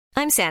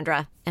I'm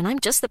Sandra, and I'm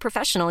just the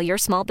professional your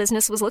small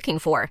business was looking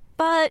for.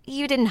 But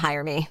you didn't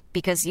hire me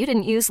because you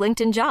didn't use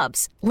LinkedIn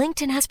Jobs.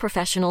 LinkedIn has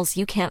professionals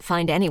you can't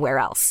find anywhere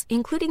else,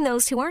 including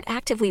those who aren't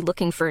actively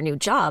looking for a new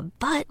job,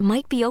 but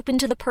might be open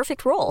to the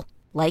perfect role,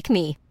 like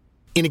me.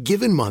 In a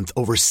given month,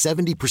 over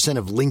 70%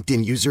 of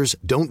LinkedIn users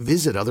don't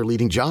visit other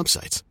leading job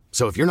sites.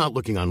 So if you're not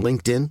looking on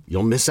LinkedIn,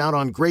 you'll miss out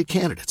on great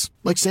candidates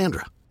like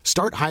Sandra.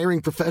 Start hiring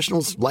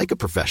professionals like a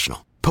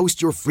professional.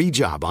 Post your free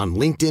job on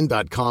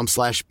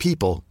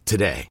linkedin.com/people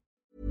today.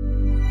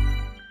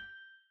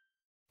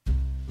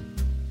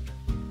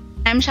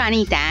 I'm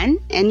Shani Tan,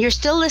 and you're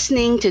still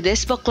listening to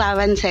this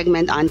Buklawan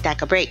segment on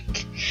Tech a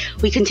Break.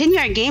 We continue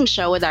our game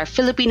show with our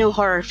Filipino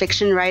horror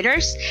fiction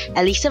writers,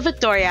 Elisa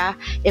Victoria,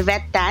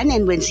 Yvette Tan,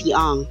 and Wincy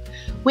Ong.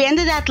 We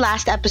ended that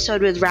last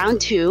episode with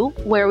round 2,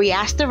 where we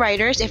asked the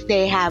writers if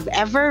they have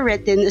ever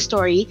written a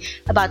story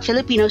about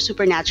Filipino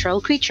supernatural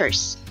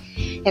creatures.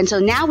 And so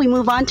now we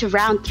move on to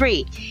round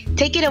 3.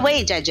 Take it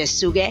away, judges,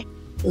 Suge.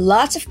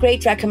 Lots of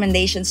great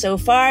recommendations so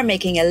far.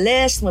 Making a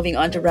list, moving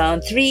on to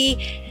round 3.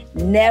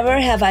 Never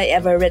have I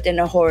ever written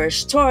a horror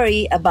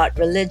story about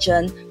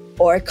religion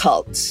or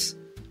cults.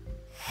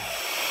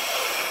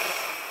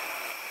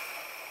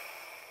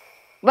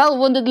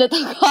 Well, Wounded Little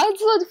Gods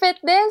would fit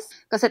this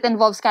because it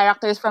involves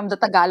characters from the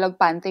Tagalog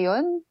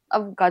pantheon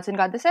of gods and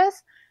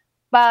goddesses.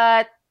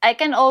 But I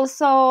can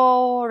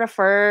also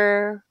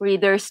refer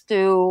readers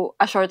to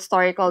a short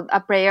story called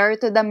A Prayer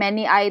to the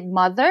Many-Eyed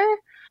Mother.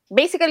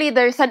 Basically,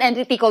 there's an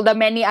entity called the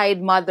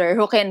Many-Eyed Mother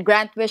who can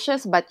grant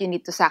wishes, but you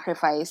need to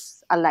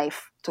sacrifice a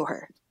life to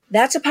her.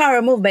 That's a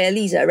power move by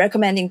Eliza,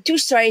 recommending 2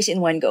 stories in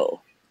one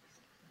go.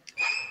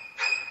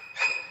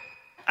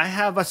 I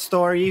have a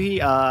story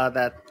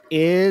that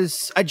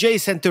is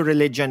adjacent to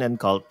religion and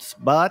cults,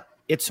 but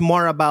it's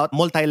more about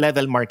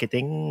multi-level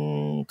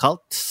marketing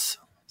cults.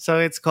 So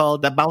it's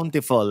called The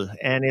Bountiful,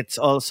 and it's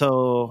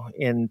also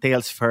in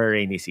Tales for a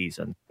Rainy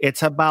Season.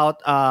 It's about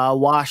a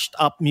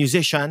washed-up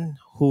musician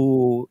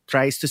who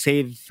tries to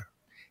save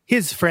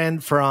his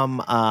friend from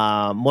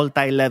a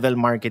multi-level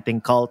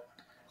marketing cult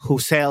who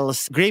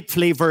sells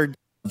grape-flavored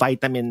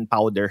vitamin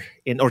powder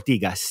in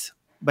Ortigas.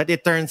 But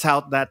it turns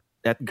out that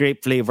that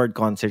grape-flavored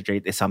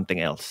concentrate is something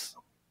else.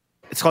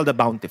 It's called The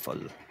Bountiful.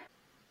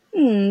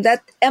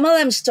 That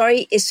MLM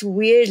story is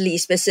weirdly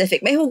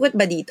specific. May hugot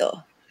ba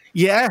dito?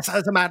 Yes,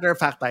 as a matter of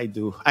fact, I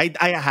do. I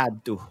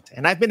had to.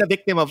 And I've been a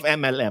victim of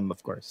MLM,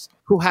 of course.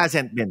 Who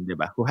hasn't been, di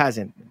ba? Who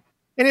hasn't been?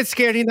 And it's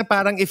scary na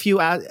parang if you,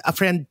 a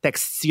friend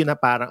texts you na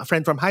parang, a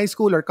friend from high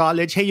school or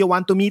college, hey, you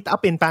want to meet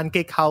up in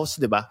Pancake House,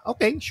 di ba?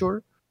 Okay,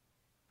 sure.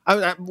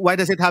 Why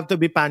does it have to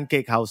be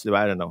Pancake House, di ba?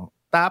 I don't know.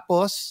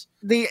 Tapos,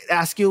 they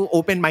ask you,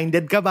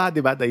 open-minded ka ba,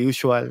 di ba? The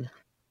usual.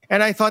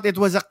 And I thought it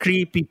was a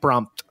creepy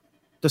prompt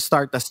to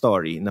start a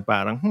story na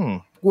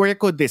parang, where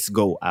could this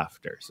go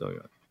after? So,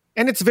 yun.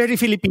 And it's very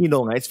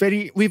Filipino nga.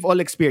 We've all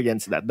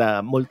experienced that,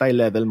 the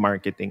multi-level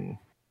marketing.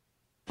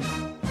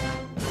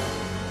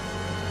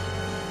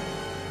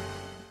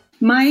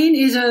 Mine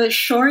is a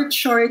short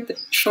story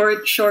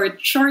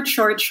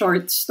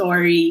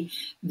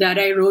that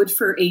I wrote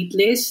for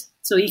 8list.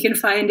 So you can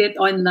find it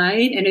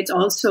online, and they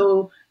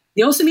also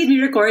made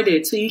me record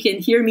it, so you can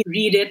hear me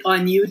read it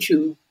on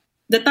YouTube.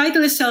 The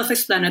title is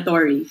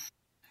self-explanatory.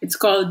 It's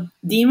called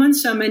Demon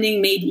Summoning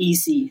Made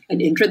Easy,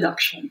 an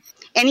Introduction.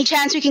 Any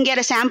chance we can get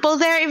a sample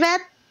there,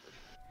 Yvette?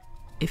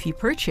 If you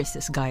purchase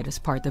this guide as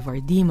part of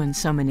our Demon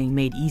Summoning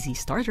Made Easy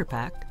starter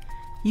pack,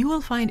 you will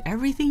find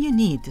everything you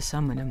need to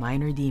summon a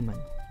minor demon.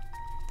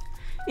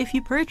 If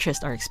you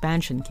purchased our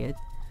expansion kit,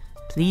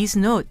 please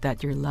note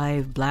that your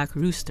live Black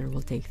Rooster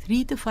will take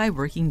 3 to 5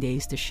 working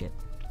days to ship.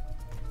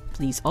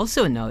 Please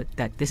also note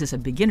that this is a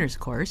beginner's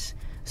course,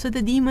 so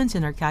the demons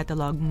in our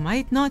catalog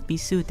might not be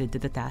suited to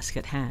the task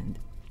at hand.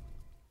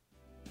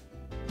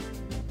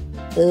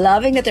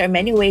 Loving that there are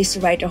many ways to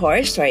write a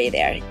horror story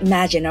there.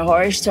 Imagine a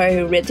horror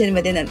story written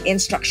within an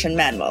instruction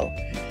manual.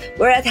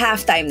 We're at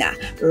halftime na.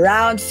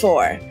 Round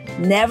 4.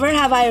 Never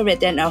have I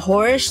written a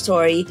horror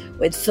story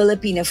with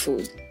Filipino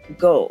food.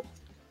 Go.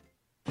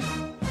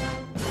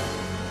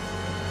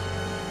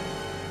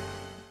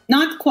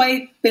 Not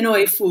quite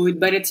Pinoy food,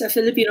 but it's a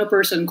Filipino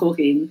person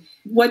cooking.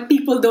 What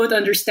people don't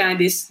understand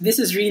is this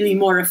is really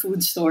more a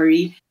food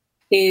story,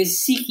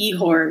 is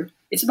Sikihor.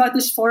 It's about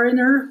this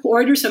foreigner who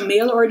orders a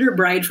mail-order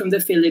bride from the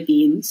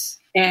Philippines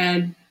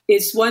and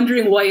is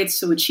wondering why it's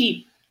so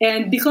cheap.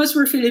 And because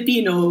we're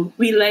Filipino,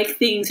 we like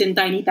things in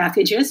tiny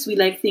packages. We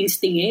like things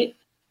tingi.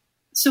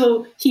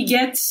 So he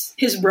gets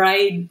his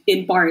bride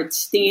in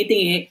parts,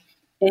 tingi-tingi,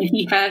 and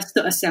he has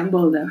to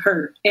assemble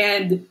her.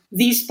 And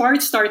these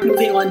parts start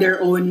moving on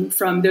their own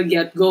from the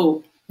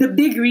get-go. The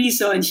big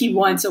reason he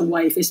wants a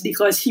wife is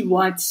because he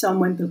wants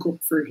someone to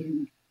cook for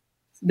him.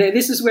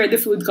 This is where the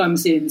food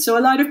comes in. So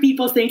a lot of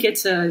people think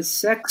it's a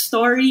sex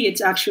story.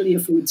 It's actually a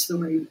food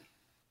story.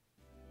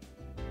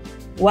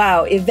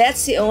 Wow,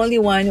 Yvette's the only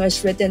one who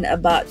has written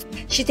about.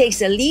 She takes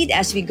the lead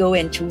as we go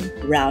into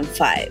round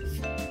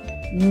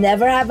 5.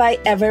 Never have I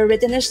ever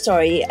written a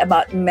story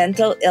about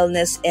mental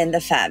illness in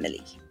the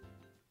family.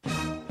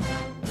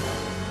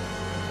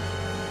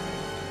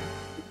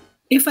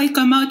 If I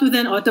come out with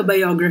an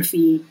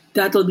autobiography,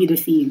 that'll be the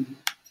theme.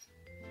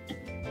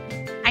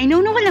 I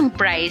know na walang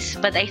prize,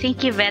 but I think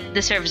Yvette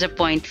deserves a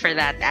point for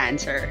that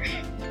answer.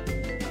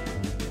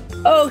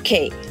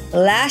 Okay,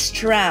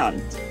 last round.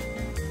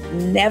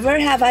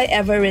 Never have I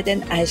ever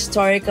written a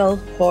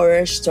historical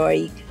horror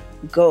story.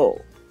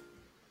 Go.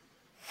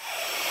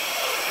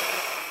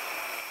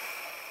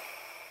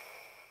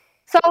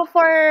 So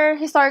for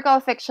historical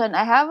fiction,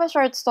 I have a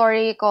short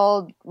story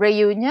called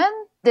Reunion.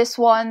 This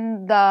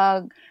won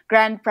the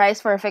grand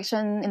prize for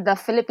fiction in the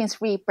Philippines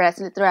Free Press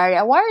Literary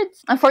Awards.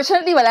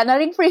 Unfortunately, wala na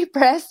ring free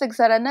press.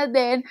 Nagsara na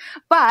din.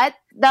 But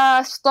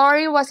the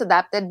story was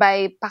adapted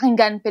by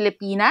Pakinggan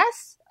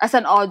Pilipinas as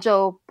an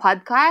audio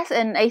podcast.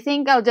 And I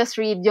think I'll just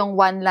read yung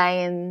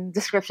one-line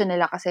description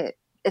nila kasi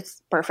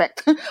it's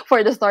perfect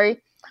for the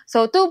story.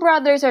 So two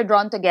brothers are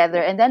drawn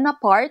together and then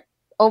apart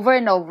over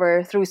and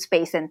over through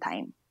space and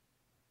time.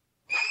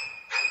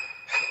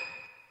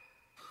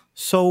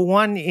 So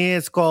one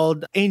is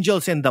called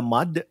Angels in the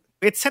Mud.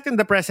 It's set in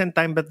the present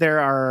time, but there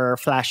are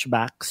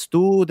flashbacks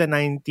to the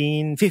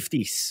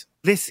 1950s.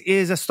 This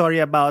is a story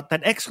about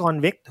an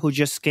ex-convict who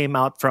just came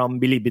out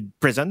from Bilibid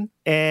prison.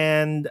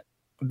 And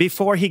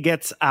before he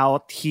gets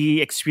out,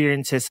 he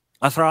experiences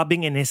a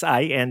throbbing in his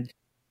eye and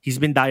he's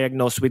been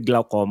diagnosed with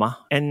glaucoma.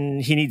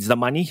 And he needs the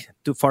money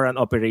for an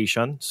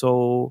operation.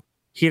 So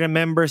he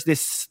remembers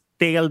this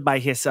tale by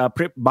his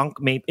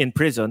bunkmate in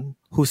prison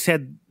who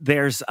said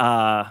there's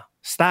a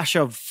stash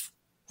of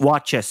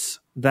watches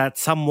that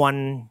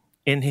someone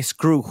in his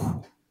crew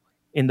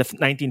in the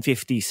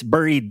 1950s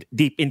buried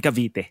deep in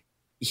Cavite.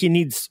 He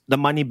needs the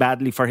money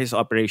badly for his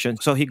operation,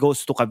 so he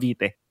goes to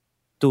Cavite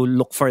to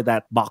look for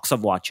that box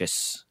of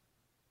watches.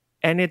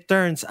 And it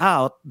turns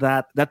out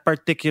that that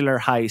particular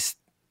heist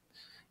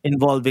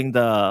involving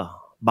the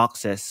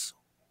boxes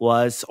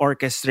was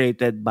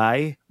orchestrated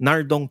by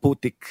Nardong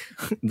Putik,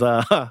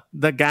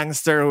 the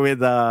gangster with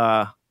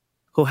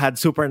who had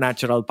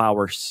supernatural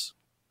powers.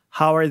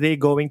 How are they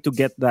going to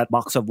get that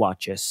box of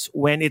watches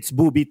when it's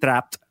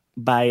booby-trapped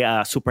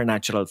by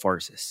supernatural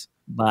forces,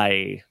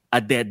 by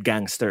a dead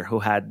gangster who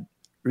had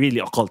really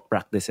occult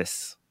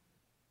practices?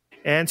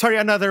 And sorry,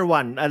 another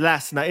one,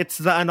 last na. It's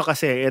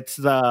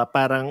the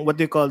parang, what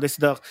do you call this?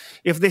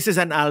 If this is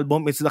an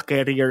album, it's the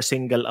carrier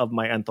single of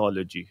my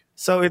anthology.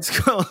 So it's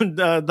called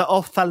The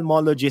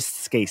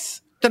Ophthalmologist's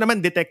Case. Ito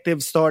naman,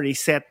 detective story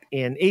set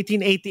in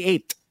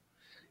 1888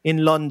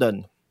 in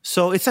London.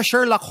 So it's a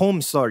Sherlock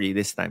Holmes story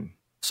this time.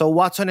 So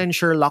Watson and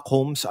Sherlock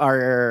Holmes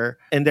are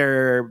in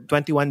their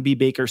 21B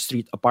Baker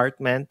Street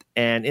apartment,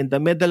 and in the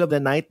middle of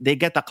the night, they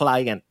get a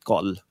client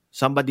call.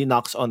 Somebody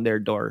knocks on their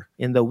door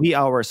in the wee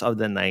hours of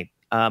the night.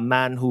 A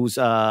man who's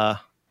all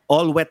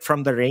wet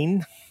from the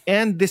rain.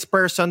 And this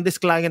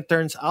client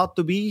turns out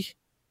to be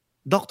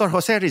Dr.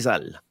 Jose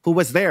Rizal, who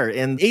was there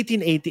in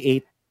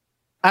 1888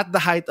 at the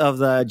height of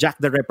the Jack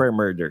the Ripper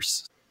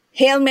murders.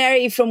 Hail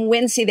Mary from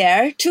Wincy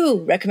there.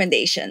 2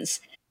 recommendations.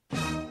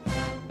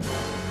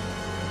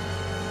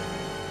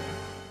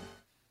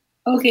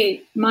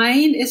 Okay,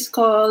 mine is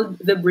called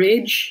The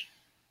Bridge.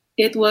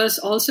 It was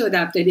also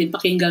adapted in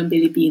Pakinggan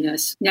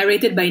Pilipinas,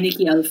 narrated by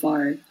Nikki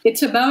Alfar.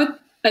 It's about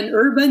an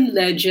urban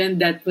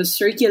legend that was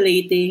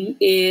circulating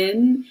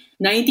in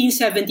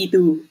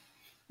 1972,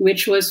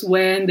 which was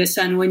when the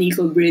San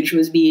Juanico Bridge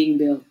was being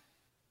built.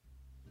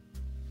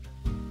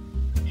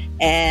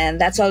 And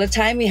that's all the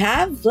time we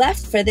have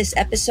left for this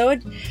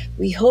episode.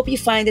 We hope you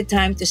find the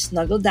time to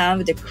snuggle down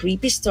with a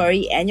creepy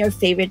story and your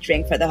favorite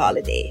drink for the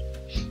holiday.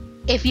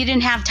 If you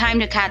didn't have time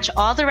to catch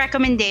all the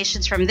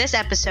recommendations from this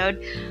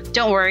episode,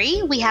 don't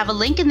worry, we have a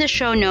link in the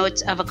show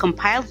notes of a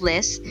compiled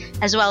list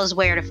as well as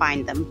where to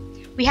find them.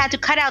 We had to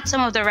cut out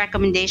some of the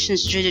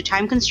recommendations due to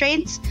time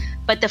constraints,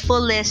 but the full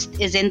list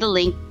is in the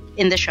link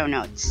in the show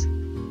notes.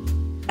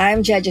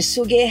 I'm Jaja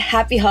Suge.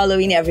 Happy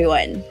Halloween,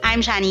 everyone.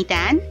 I'm Shani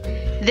Tan.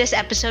 This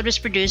episode was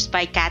produced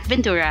by Kat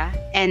Ventura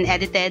and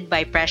edited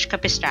by Presh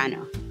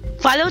Capistrano.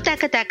 Follow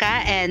Teka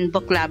Teka and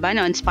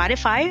Booklaban on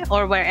Spotify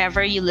or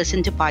wherever you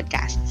listen to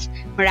podcasts.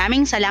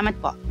 Maraming salamat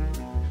po.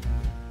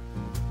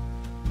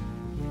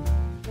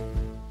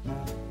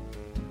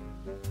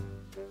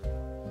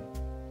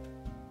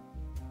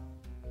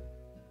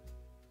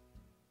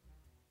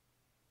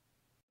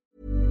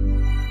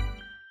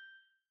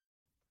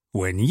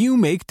 When you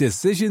make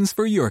decisions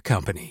for your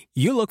company,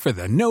 you look for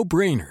the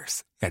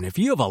no-brainers. And if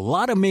you have a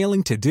lot of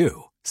mailing to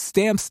do,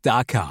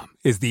 Stamps.com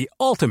is the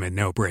ultimate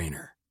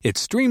no-brainer. It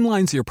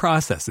streamlines your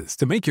processes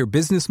to make your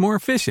business more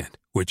efficient,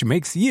 which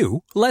makes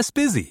you less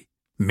busy.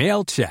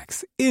 Mail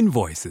checks,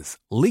 invoices,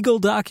 legal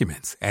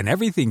documents, and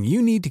everything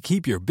you need to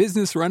keep your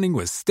business running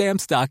with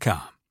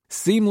Stamps.com.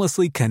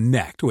 Seamlessly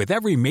connect with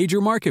every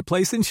major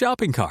marketplace and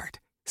shopping cart.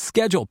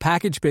 Schedule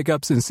package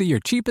pickups and see your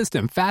cheapest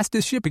and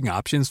fastest shipping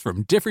options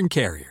from different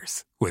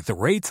carriers. With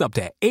rates up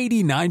to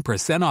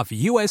 89% off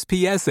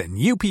USPS and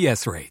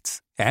UPS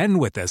rates. And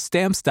with the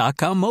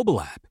Stamps.com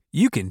mobile app,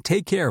 you can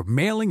take care of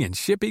mailing and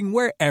shipping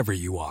wherever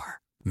you are.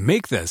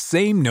 Make the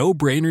same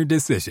no-brainer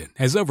decision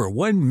as over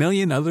 1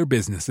 million other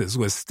businesses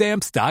with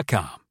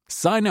Stamps.com.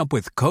 Sign up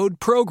with code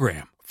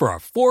PROGRAM for a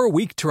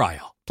 4-week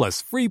trial,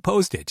 plus free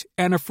postage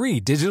and a free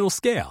digital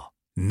scale.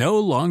 No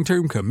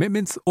long-term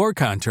commitments or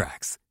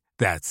contracts.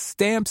 That's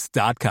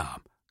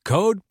Stamps.com.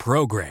 Code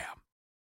PROGRAM.